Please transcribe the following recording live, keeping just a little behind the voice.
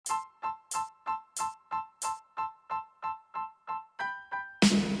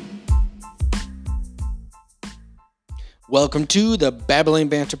Welcome to the Babbling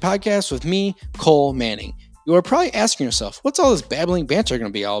Banter podcast with me, Cole Manning. You are probably asking yourself, what's all this babbling banter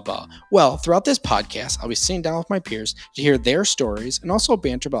going to be all about? Well, throughout this podcast, I'll be sitting down with my peers to hear their stories and also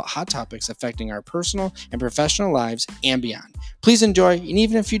banter about hot topics affecting our personal and professional lives and beyond. Please enjoy, and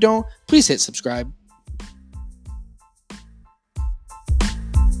even if you don't, please hit subscribe.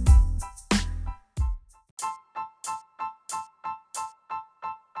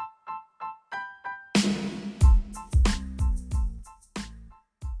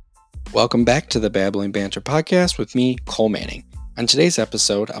 Welcome back to the Babbling Banter podcast with me, Cole Manning. On today's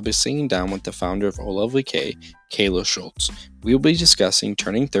episode, I'll be sitting down with the founder of Oh Lovely K, Kayla Schultz. We will be discussing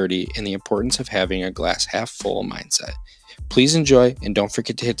turning 30 and the importance of having a glass half full mindset. Please enjoy and don't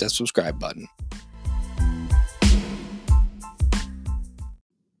forget to hit that subscribe button.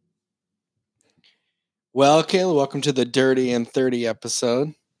 Well, Kayla, welcome to the Dirty and 30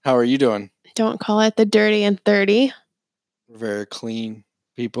 episode. How are you doing? Don't call it the Dirty and 30. We're very clean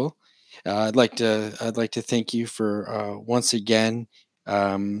people. I'd like to thank you for once again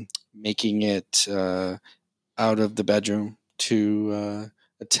making it out of the bedroom to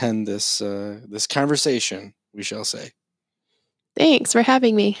attend this conversation, we shall say. Thanks for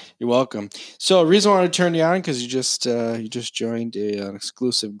having me. You're welcome. So, the reason I wanted to turn you on because you just joined an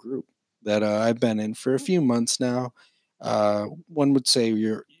exclusive group that I've been in for a few months now. One would say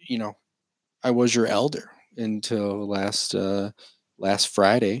I was your elder until last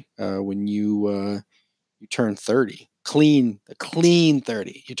Friday when you turned 30. A clean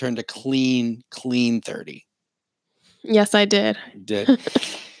 30. You turned a clean 30. Yes, I did. You did.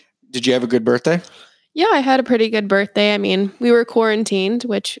 Did you have a good birthday? Yeah, I had a pretty good birthday. I mean, we were quarantined,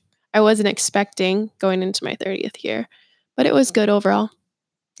 which I wasn't expecting going into my 30th year, but it was good overall.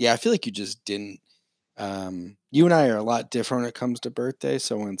 Yeah, I feel like you just didn't. You and I are a lot different when it comes to birthdays.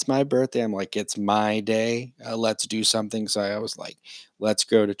 So when it's my birthday, I'm like, it's my day. Let's do something. So I was like, let's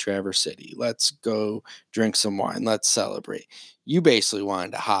go to Traverse City. Let's go drink some wine. Let's celebrate. You basically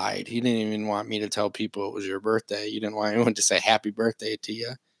wanted to hide. You didn't even want me to tell people it was your birthday. You didn't want anyone to say happy birthday to you.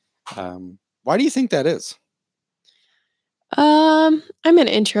 Why do you think that is? I'm an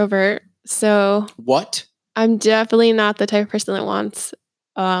introvert, so What? I'm definitely not the type of person that wants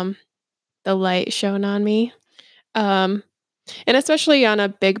the light shown on me. And especially on a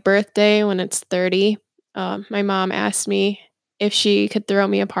big birthday when it's 30. My mom asked me if she could throw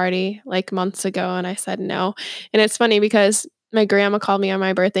me a party like months ago, and I said no. And it's funny because my grandma called me on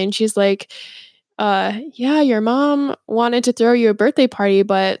my birthday and she's like, yeah, your mom wanted to throw you a birthday party,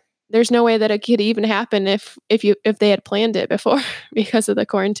 but there's no way that it could even happen if they had planned it before because of the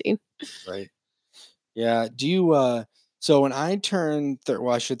quarantine. Right. Yeah. Do you so when I turned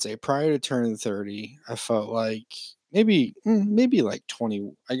well, I should say prior to turning 30, I felt like maybe like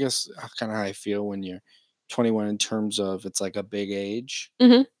 20. I guess kind of how I feel when you're 21 in terms of it's like a big age,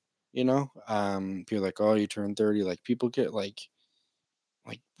 Hmm. People are like, oh, you turn 30, like people get like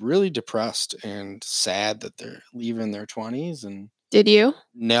really depressed and sad that they're leaving their 20s and Did you?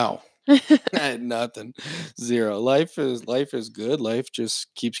 no. I had nothing. Zero. Life is good. Life just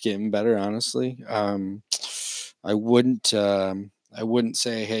keeps getting better, honestly. I wouldn't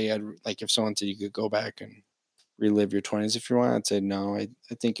say, hey, like if someone said you could go back and relive your 20s if you want, I'd say no. I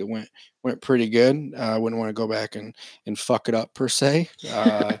think it went pretty good. I wouldn't want to go back and fuck it up per se.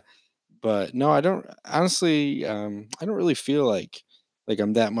 But no, I don't honestly. I don't really feel like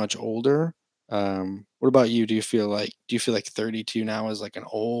I'm that much older. What about you? Do you feel like 32 now is like an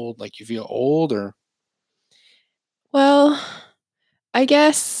old, like you feel old or? Well, I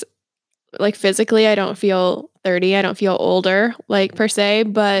guess like physically I don't feel 30. I don't feel older like per se,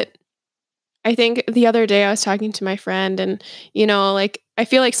 but I think the other day I was talking to my friend and like I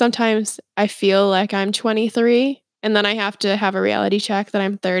feel like sometimes I feel like I'm 23 and then I have to have a reality check that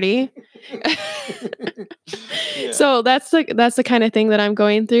I'm 30. Yeah. So that's the kind of thing that I'm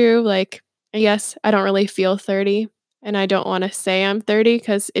going through. Like, I guess I don't really feel 30 and I don't want to say I'm 30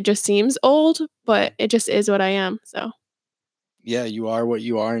 cuz it just seems old, but it just is what I am. So, Yeah, you are what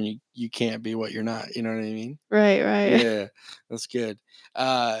you are, and you can't be what you're not. You know what I mean? right. Yeah, that's good.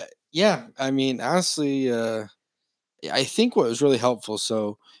 Yeah, I mean, honestly, I think what was really helpful.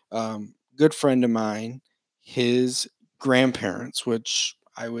 So, good friend of mine, his grandparents, which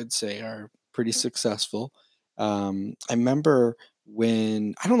I would say are pretty successful. I remember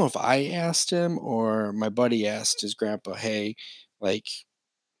when I don't know if I asked him or my buddy asked his grandpa, "Hey, like,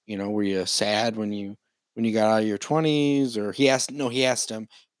 were you sad when you got out of your 20s?" Or he asked him,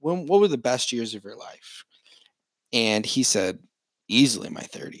 what were the best years of your life? And he said, easily my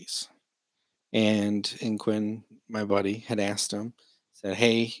 30s. And Quinn, my buddy, had asked him, said,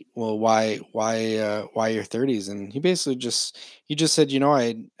 "Hey, well, why your 30s?" And he just said,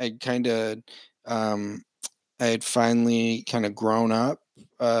 I kind of um, I had finally kind of grown up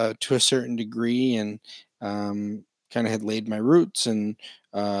to a certain degree, and kind of had laid my roots, and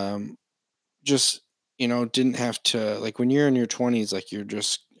um, just didn't have to, like, when you're in your 20s, like, you're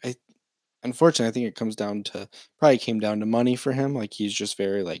just unfortunately, I think it comes down to probably came down to money for him. Like, he's just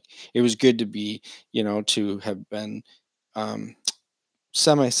very, like, it was good to be, to have been um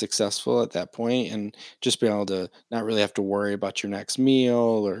semi-successful at that point, and just be able to not really have to worry about your next meal,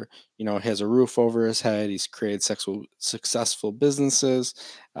 or has a roof over his head. He's created successful businesses,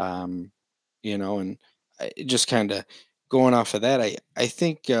 um and just kind of going off of that, I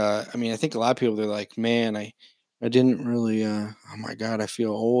think, I think a lot of people, they're like, man, I didn't really, oh my god, I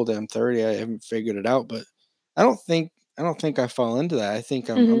feel old, I'm 30, I haven't figured it out. But I don't think I fall into that. I think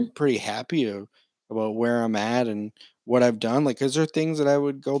I'm Mhm. pretty happy about where I'm at and what I've done. Like, is there things that I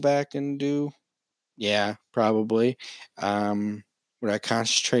would go back and do? Yeah, probably. Would I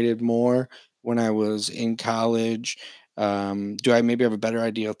concentrated more when I was in college? Do I maybe have a better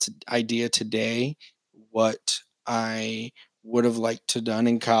idea today what I would have liked to done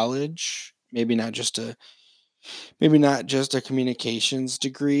in college? Maybe not just a communications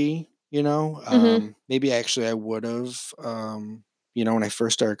degree, Mhm. maybe actually I would have, when I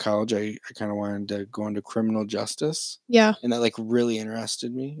first started college, I kind of wanted to go into criminal justice, Yeah. and that, like, really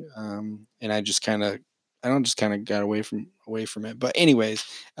interested me. And I don't just kind of got away from it. But anyways,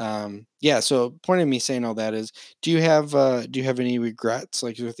 yeah. So point of me saying all that is, do you have any regrets?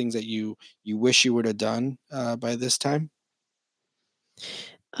 Like, are there things that you wish you would have done by this time?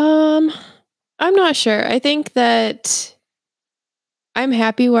 Um, I'm not sure. I think that I'm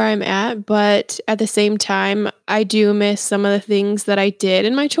happy where I'm at, but at the same time, I do miss some of the things that I did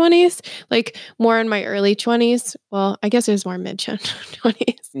in my 20s, like more in my early 20s. Well, I guess it was more mid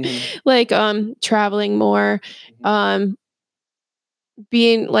 20s. Hmm. Like traveling more, Hmm. um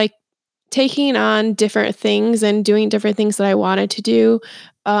being like taking on different things and doing different things that I wanted to do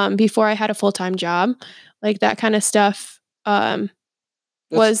before I had a full-time job. Like that kind of stuff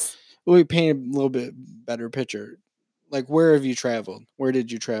That's was Let me paint a little bit better picture. Like, where have you traveled? Where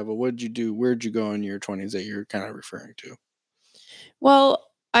did you travel? What did you do? Where did you go in your 20s that you're kind of referring to? well,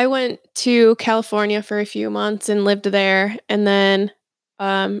 I went to California for a few months and lived there, and then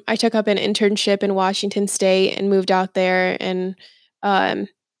I took up an internship in Washington State and moved out there and um,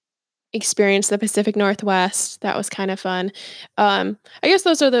 experienced the Pacific Northwest. That was kind of fun. I guess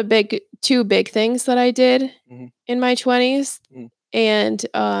those are the two big things that I did Mhm, in my 20s, mhm. and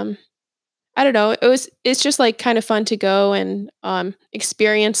I don't know. It's just like kind of fun to go and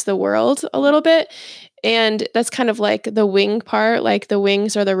experience the world a Yeah. little bit. And that's kind of like the wing part, like the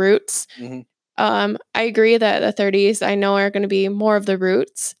wings or the roots. Mhm. I agree that the 30s I know are going to be more of the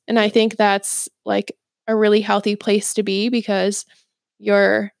roots, and I Yeah. think that's like a really healthy place to be because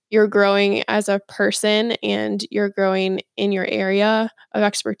you're growing as a person and you're growing in your area of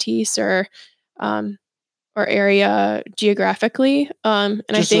expertise um, or area geographically. And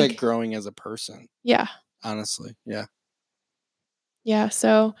I Just, like, think growing as a person, yeah. honestly. Yeah. Yeah,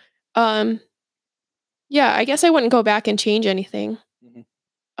 so, um, yeah, I guess I wouldn't go back and change anything.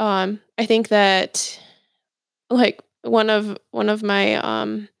 Mhm. I think that, like, one of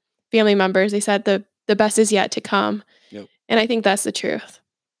my, family members, they said the best is yet to come, Yep. and I think that's the truth.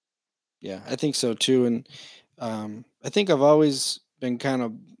 Yeah, I think so too. And I think I've always been kind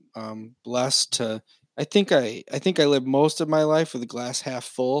of blessed to. I think I live most of my life with a glass half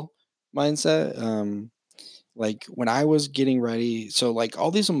full mindset. Like, when I was getting ready, so, like,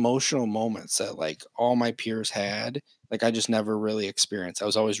 all these emotional moments that, like, all my peers had, like, I just never really experienced. I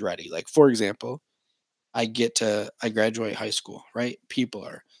was always ready. Like, for example, I graduate high school, right? People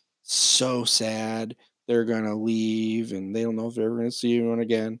are so sad. They're gonna leave, and they don't know if they're ever gonna see anyone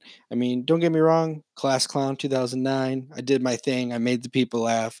again. I mean, don't get me wrong, class clown 2009. I did my thing. I made the people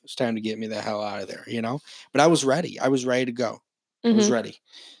laugh. It's time to get me the hell out of there. But I was ready. I was ready to go. I was Mhm. ready.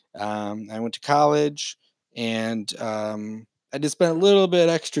 I went to college, and I just spent a little bit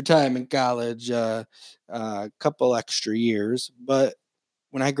extra time in college, a couple extra years. But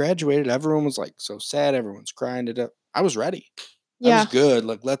when I graduated, everyone was, like, so sad. Everyone's crying it up. I was ready. I was Yeah. good.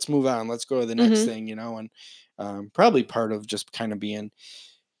 Like, let's move on. Let's go to the next Mhm. thing. And probably part of just kind of being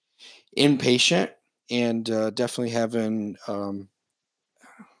impatient, and definitely having,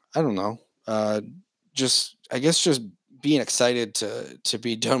 I don't know, uh, just, I guess, just being excited to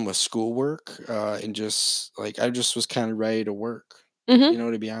be done with schoolwork, and just, like, I just was kind of ready to work.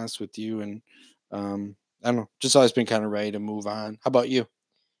 Mhm. To be honest with you. And I don't know, just always been kind of ready to move on. How about you?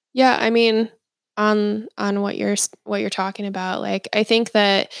 Yeah, I mean, on what you're talking about. Like, I think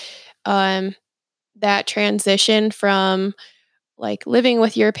that, um, that transition from, like, living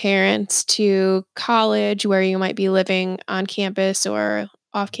with your parents to college where you might be living on campus or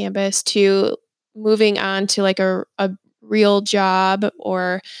off campus to moving on to, like, a real job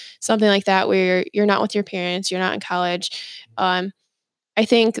or something like that where you're not with your parents, you're not in college. I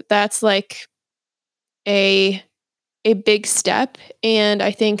think that's, like, a a big step, and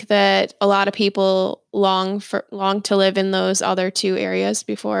I think that a lot of people long to live in those other 2 areas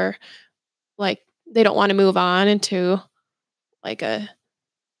before, like, they don't wanna move on into, like, the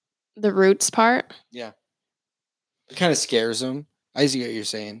roots part. Yeah. It kinda scares them. I see what you're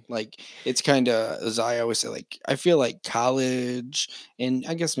saying. Like, it's kinda as I always say, like, I feel like college and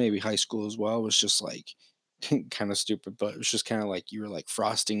I guess maybe high school as well was just, like, kinda stupid, but it was just kinda like you were, like,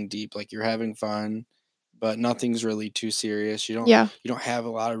 frosting deep, like, you're having fun, but nothing's really too serious. Yeah. You don't have a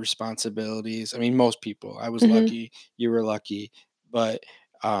lot of responsibilities. I mean, most people. I was Mhm. lucky, you were lucky, but,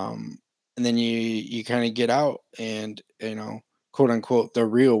 um and then you kinda get out and, quote, unquote, "the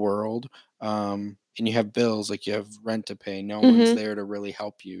real world," and you have bills, like, you have rent to pay, no one's Mhm. there to really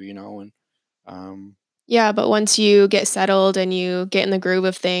help you, and, um Yeah, but once you get settled and you get in the groove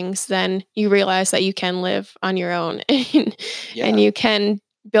of things, then you realize that you can live on your own and yeah. you can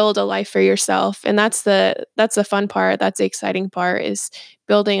build a life for yourself, and that's the fun part, that's the exciting part is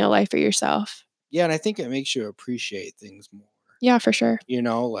building a life for yourself. Yeah, and I think it makes you appreciate things more, Yeah, for sure.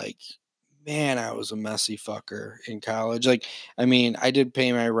 like, man, I was a messy fucker in college, like, I mean, I did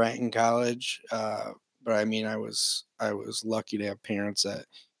pay my rent in college, but, I mean, I was lucky to have parents that,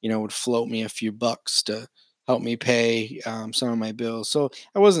 would float me a few bucks to help me pay, some of my bills, so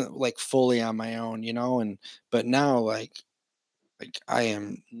I wasn't, like, fully on my own, and but now, like I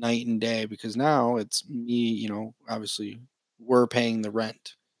am night and day because now it's me, obviously we're paying the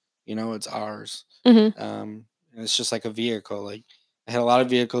rent, it's ours. Mhm. And it's just like a vehicle. Like I had a lot of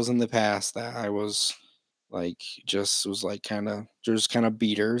vehicles in the past that I was like just was like just kind of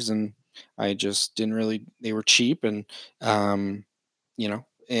beaters and I just didn't really they were cheap um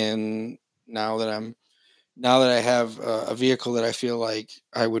and now that I'm now that I have a vehicle that I feel like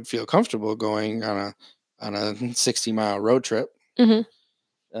I would feel comfortable going on a 60-mile road trip, Mhm.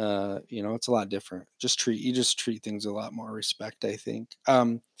 it's a lot different. Just treat things a lot more respect, I think.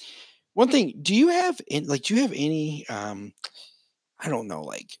 One thing, do you have any I don't know,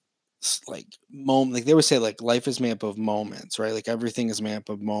 like like moment like they would say like life is made up of moments, right? Like everything is made up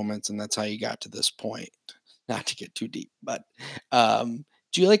of moments and that's how you got to this point. Not to get too deep, but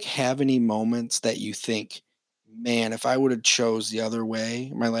do you like have any moments that you think, man, if I would have chose the other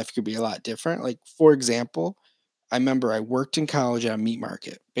way, my life could be a lot different? Like for example, I remember I worked in college at a meat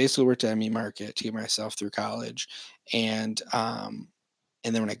market. Basically worked at a meat market to get myself through college. And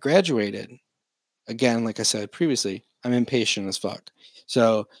then when I graduated, again, like I said previously, I'm impatient as fuck.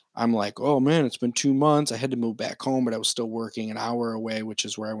 So I'm like, oh man, it's been 2 months. I had to move back home, but I was still working an hour away, which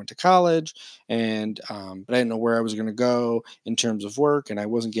is where I went to college. And but I didn't know where I was gonna go in terms of work, and I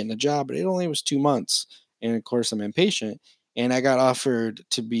wasn't getting a job, but it only was 2 months. And of course I'm impatient. And I got offered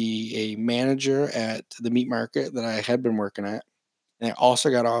to be a manager at the meat market that I had been working at. And I also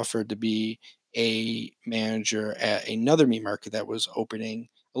got offered to be a manager at another meat market that was opening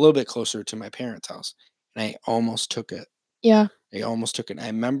a little bit closer to my parents' house. And I almost took it. Yeah. I almost took it. I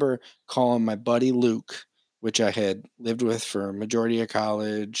remember calling my buddy Luke, which I had lived with for a majority of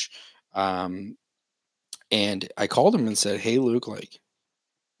college. Um, and I called him and said, "Hey, Luke, like,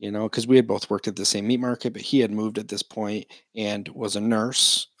 because we had both worked at the same meat market, but he had moved at this point and was a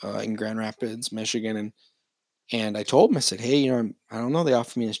nurse in Grand Rapids, Michigan. And I told him, I said, "Hey, I don't know. They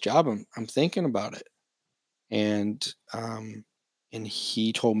offered me this job. I'm thinking about it." And and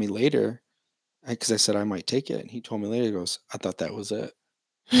he told me later, because I said I might take it, and he told me later, he goes, "I thought that was it.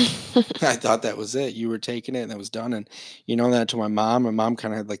 I thought that was it. You were taking it, and that was done." And that to my mom. My mom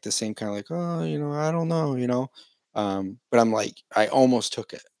kind of had like the same kind of like, "Oh, I don't know, But I'm like, I almost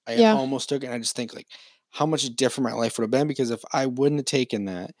took it. I Yeah. almost took it. And I just think like how much different my life would have been because if I wouldn't have taken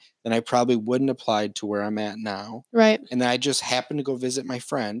that, then I probably wouldn't have applied to where I'm at now. Right. And then I just happened to go visit my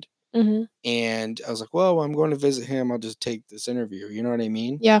friend, Mhm. and I was like, "Well, I'm going to visit him. I'll just take this interview." You know what I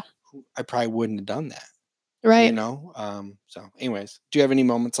mean? Yeah. I probably wouldn't have done that. Right. So, anyways, do you have any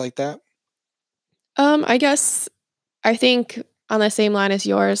moments like that? I guess I think on the same line as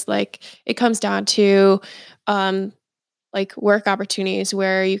yours, like, it comes down to, um, like, work opportunities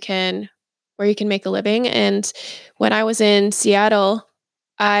where you can make a living, and when I was in Seattle,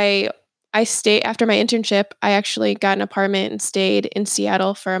 I I stayed after my internship, I actually got an apartment and stayed in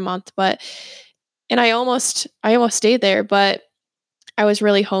Seattle for a month, and I almost stayed there, but I was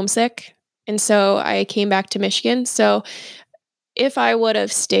really homesick, and so I came back to Michigan. So if I would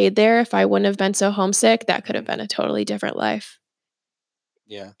have stayed there, if I wouldn't have been so homesick, that could have Mhm. been a totally different life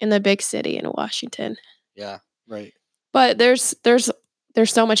Yeah. in the big city in Washington. Yeah. Right. But there's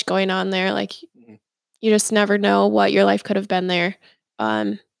so much going on there, like, Mhm. you just never know what your life could have been there.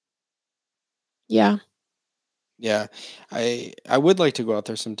 Um, yeah. Yeah. I would like to go out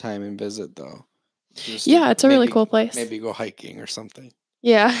there sometime and visit though. Just to Yeah, it's a really cool maybe place. maybe go hiking or something.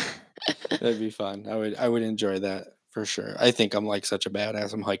 Yeah. That'd be fun. I would enjoy that for sure. I think I'm like such a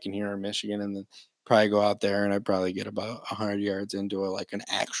badass. I'm hiking here in Michigan and then probably go out there and I'd probably get about 100 yards into like an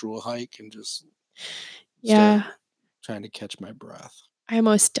actual hike and just start Yeah. trying to catch my breath. I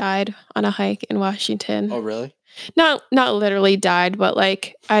almost died on a hike in Oh, Washington. really? Not literally died, but,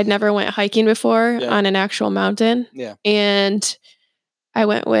 like, I'd never went hiking before Yeah. on an actual mountain, Yeah. and I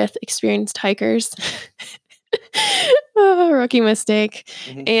went with experienced hikers. Oh, rookie mistake.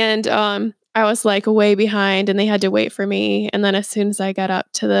 Mhm. And, I was, like, way behind, and they had to wait for me, and then as soon as I got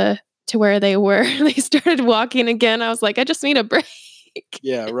up to where they were, they started walking again. I was like, "I just need a break."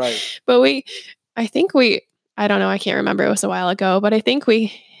 Yeah, right. But I think we I don't know, I can't remember, it was a while ago, but I think we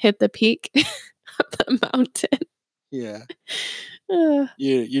hit the peak of the mountain. Yeah. Uh,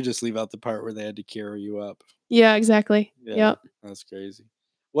 You just leave out the part where they had to carry you up. yeah, exactly. Yeah, Yep. that's crazy.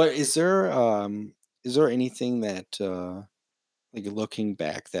 What is there anything that like looking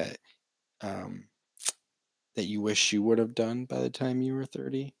back um that you wish you would have done by the time you were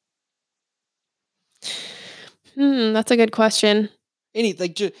 30? That's a good question. Any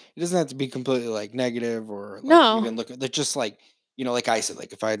like it doesn't have to be completely like negative or like No. even look at just like like I said,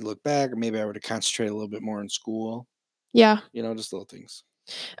 like if I'd look back, maybe I would have concentrated a little bit more in school, Yeah. just little things.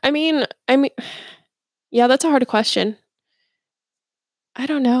 I mean yeah, that's a hard question. I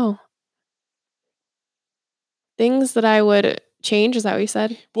don't know. Things that I would change, is that what you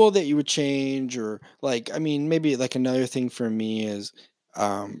said? Well, that you would change or like I mean, maybe like another thing for me is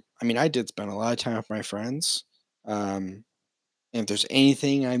I mean, I did spend a lot of time with my friends. Um and if there's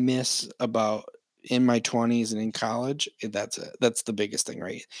anything I miss about in my 20s and in college, that's it. That's the biggest thing,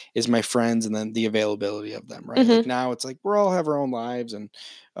 right? Is my friends and then the availability of them, right? Like Mhm. now it's like we're all have our own lives and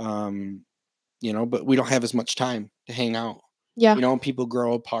um but we don't have as much time to hang out. Yeah. And people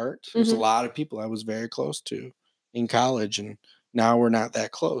grow apart. There's a Mhm. lot of people I was very close to in college and now we're not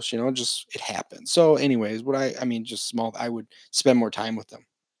that close, just it happens. So anyways, what I mean just small I would spend more time with them.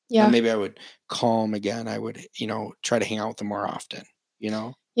 Yeah. Maybe I would calm again. I would, try to hang out with them more often, you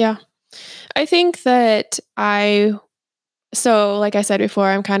know? Yeah. I think that like I said before,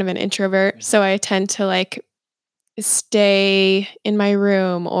 I'm kind of an introvert, Mhm, so I tend to, like, stay in my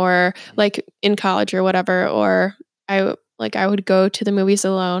room or, mhm. like, in college or whatever, or I would go to the movies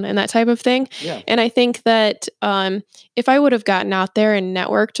alone and that type of thing, Yeah. and I think that, if I would have gotten out there and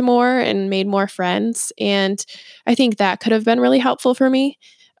networked more and made more friends, and I think that could have been really helpful for me.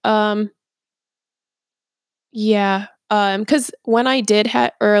 Um, yeah, because when I did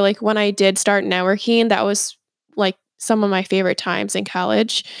or, like, when I did start networking, that was, like, some of my favorite times in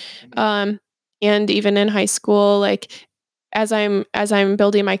college, Mhm. um, and even in high school, like, as I'm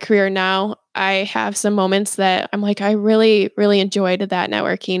building my career now, I have some moments that I'm like, "I really, really enjoyed that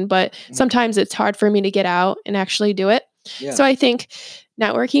networking," but Mhm. sometimes it's hard for me to get out and actually do it. Yeah. So I think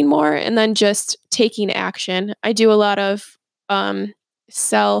networking more and then just taking action. I do a lot of,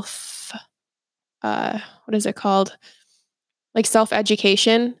 self what is it called? Like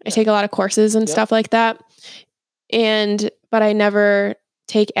self-education. I Yeah. take a lot of courses and Yep. stuff like that, but I never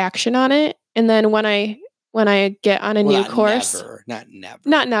take action on it, and then when I get on a Well, new not course, never, not never.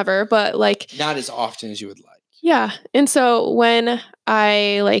 not never, but, like, Not as often as you would like. yeah, and so when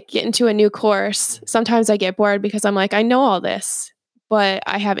I, like, get into a new course, Mhm. sometimes I get bored because I'm like, "I know all this, but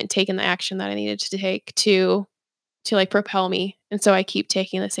I haven't taken the action that I needed to take to, like, propel me," and so I keep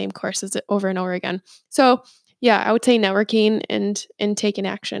taking the same courses over and over again. So, yeah, I would say networking and taking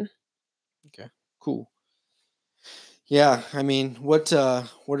action. Okay. Cool. Yeah, I mean, what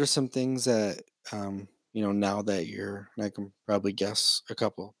are some things that now that and I can probably guess a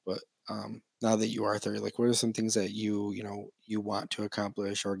couple, but now that you are 30, like what are some things that you want to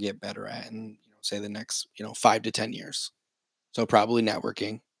accomplish or get better at in, say the next, 5 to 10 years? So probably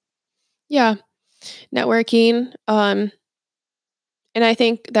networking. Yeah, networking, and I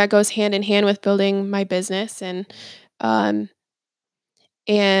think that goes hand in hand with building my business Mhm. um,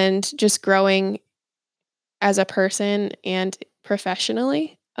 and just growing as a person and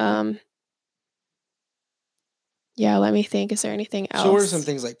professionally. Mhm. Yeah, let me think. Is there anything So what are some else?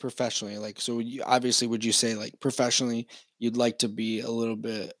 things like professionally? Like so would you say like professionally you'd like to be a little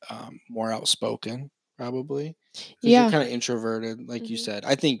bit more outspoken, probably, because you're Yeah. kind of introverted, like you Mhm. said.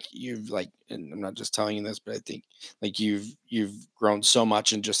 I think you've like, and I'm not just telling you this, but I think like you've grown so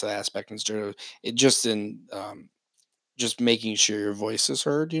much in just that aspect instead of it just in just making sure your voice is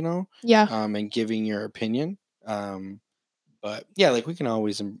heard, Yeah. and giving your opinion. Um, but yeah, like we can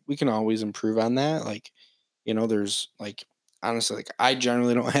always improve on that. Like, there's like honestly, like I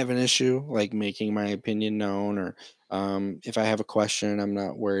generally don't have an issue like making my opinion known, or if I have a question, I'm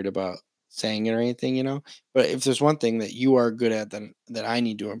not worried about saying it or anything, But if there's one thing that you are good at that I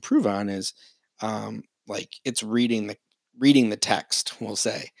need to improve on is like it's reading the text, we'll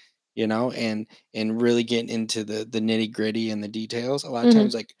say, and really getting into the nitty-gritty and the details. A lot of Mhm.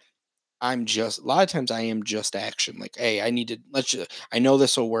 times like a lot of times I am just action. Like, hey, I need to I know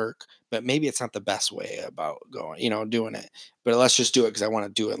this will work, but maybe it's not the best way about going, doing it. But let's just do it because I want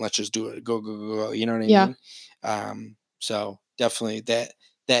to do it. Let's just do it. Go, go, go, go. You know what I Yeah. mean? So definitely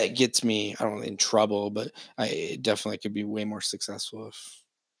that gets me, I don't know, in trouble, but I definitely could be way more successful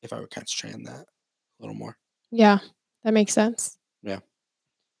if I would concentrate on that a little more. Yeah. That makes sense. Yeah.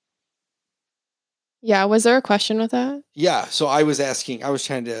 Yeah, was there a question with that? Yeah, so I was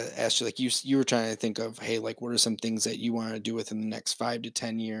trying to ask you, like you were trying to think of, hey, like what are some things that you want to do within the next 5 to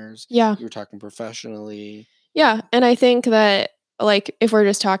 10 years? Yeah. You were talking professionally. Yeah, and I think that, like, if we're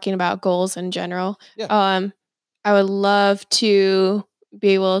just talking about goals in general, Yeah. um, I would love to be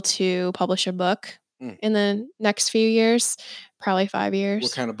able to publish a book Mm. in the next few years, probably 5 What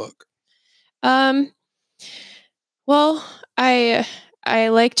years. kind of book? Um, well, I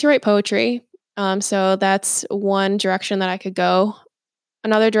like to write poetry, so that's one direction that I could go.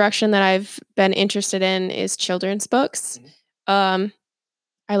 Another direction that I've been interested in is children's books. Mhm. Um,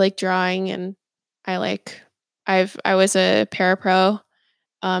 I like drawing, and I like I was a parapro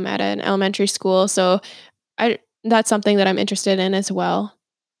at an elementary school, so I that's something that I'm interested in as well.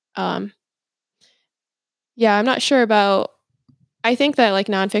 Um, yeah, I'm not sure about. I think that like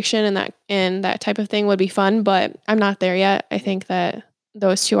nonfiction and that type of thing would be fun, but I'm not there yet. I Yeah. think that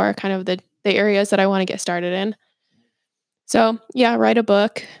those two are kind of the areas that I want to get started in. So yeah, write a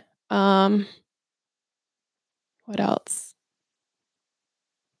book. Um, what else?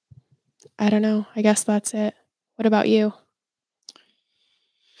 I don't know. I guess that's it. What about you?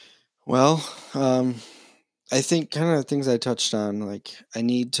 Well, I think kind of things I touched on, like I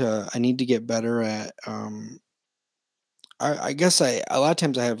need to get better at I guess a lot of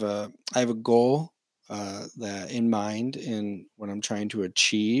times I have a goal that in mind in what I'm trying to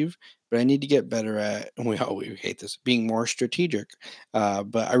achieve, but I need to get better at and we hate this being more strategic.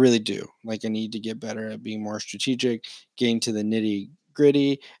 But I really do. Like I need to get better at being more strategic, getting to the nitty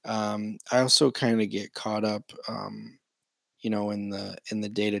gritty. I also kind of get caught up in the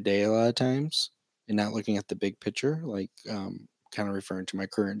day to day a lot of times and not looking at the big picture, like kind of referring to my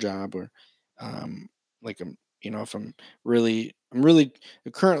current job or like if I'm really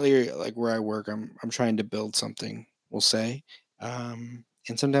currently like where I work, I'm trying to build something, we'll say.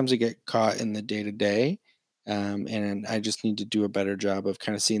 And sometimes I get caught in the day to day. And I just need to do a better job of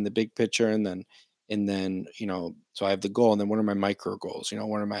kind of seeing the big picture and then so I have the goal and then what are my micro goals,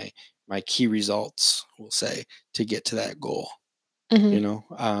 what are my key results, we'll say, to get to that goal, Mhm. you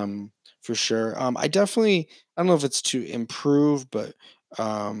know, for sure. I don't know if it's to improve, but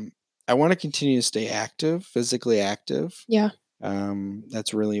um, I want to continue to stay active, physically active. Yeah.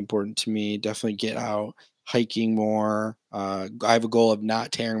 That's really important to me. Definitely get out hiking more. I have a goal of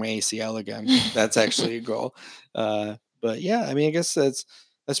not tearing my ACL again. That's actually a goal. But yeah, I mean, I guess that's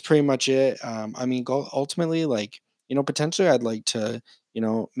pretty much it. I mean, ultimately, like potentially, I'd like to,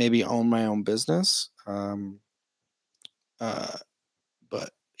 maybe own my own business. Uh, but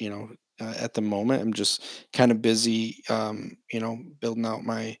at the moment I'm just kind of busy building out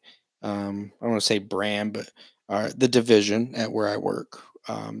my I don't want to say brand, but the division at where I work.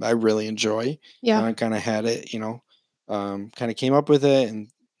 I really enjoy, Yeah. and I kind of had it, kind of came up with it, and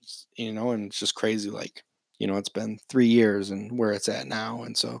and it's just crazy, like it's been 3 years and where it's at now.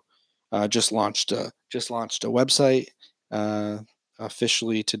 And so just launched a website uh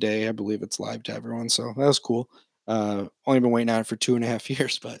officially today. I believe it's live to everyone, so that was cool. Only been waiting on it for 2.5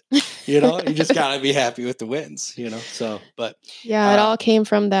 years, but you just gotta be happy with the wins. So, but Yeah, it uh, all came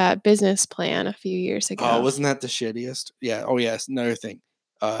from that business plan a few years oh, ago. wasn't that the shittiest? Yeah. Oh, yes. Another thing,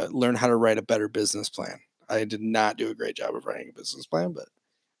 learn how to write a better business plan. I did not do a great job of writing a business plan, but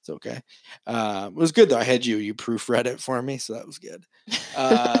it's okay. It was good though. I had you proofread it for me, so that was good.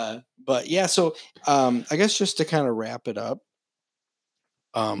 But yeah, so I guess just to kind of wrap it up,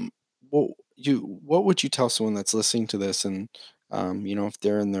 um, what would you tell someone that's listening to this and if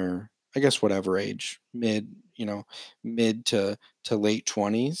they're in their, I guess, whatever age, mid to late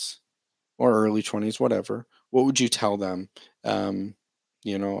 20s, or early 20s, whatever, what would you tell them?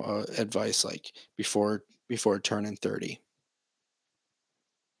 Advice like before turning 30.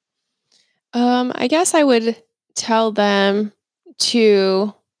 I guess I would tell them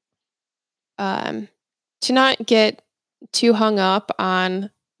to um, to not get too hung up on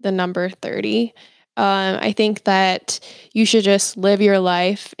the number 30. I think that you should just live your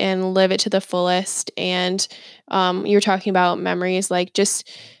life and live it to the fullest. And you're talking about memories, like just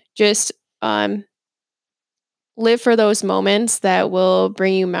um, live for those moments that will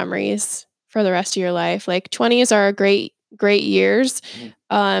bring you memories for the rest of your life. Like 20s are great years. Mhm.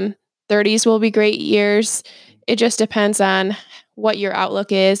 Um, 30s will be great years. It just depends on what your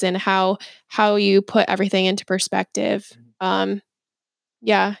outlook is and how you put everything into perspective. Um,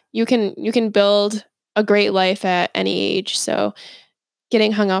 yeah, you can build a great life at any age. So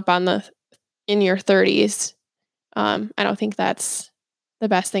getting hung up on the in your 30s, I don't think that's the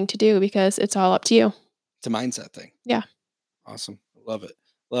best thing to do because it's all up to you. It's a mindset thing. Yeah. Awesome. Love it.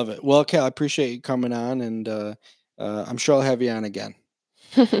 Love it. Well, Cal, I appreciate you coming on, and I'm sure I'll have you on again.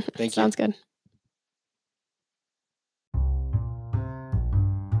 Thank you. Sounds good.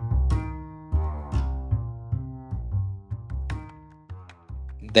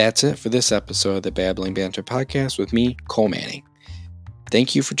 That's it for this episode of the Babbling Banter podcast with me, Cole Manning.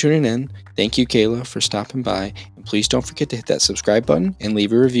 Thank you for tuning in. Thank you, Kayla, for stopping by. And please don't forget to hit that subscribe button and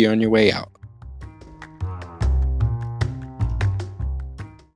leave a review on your way out.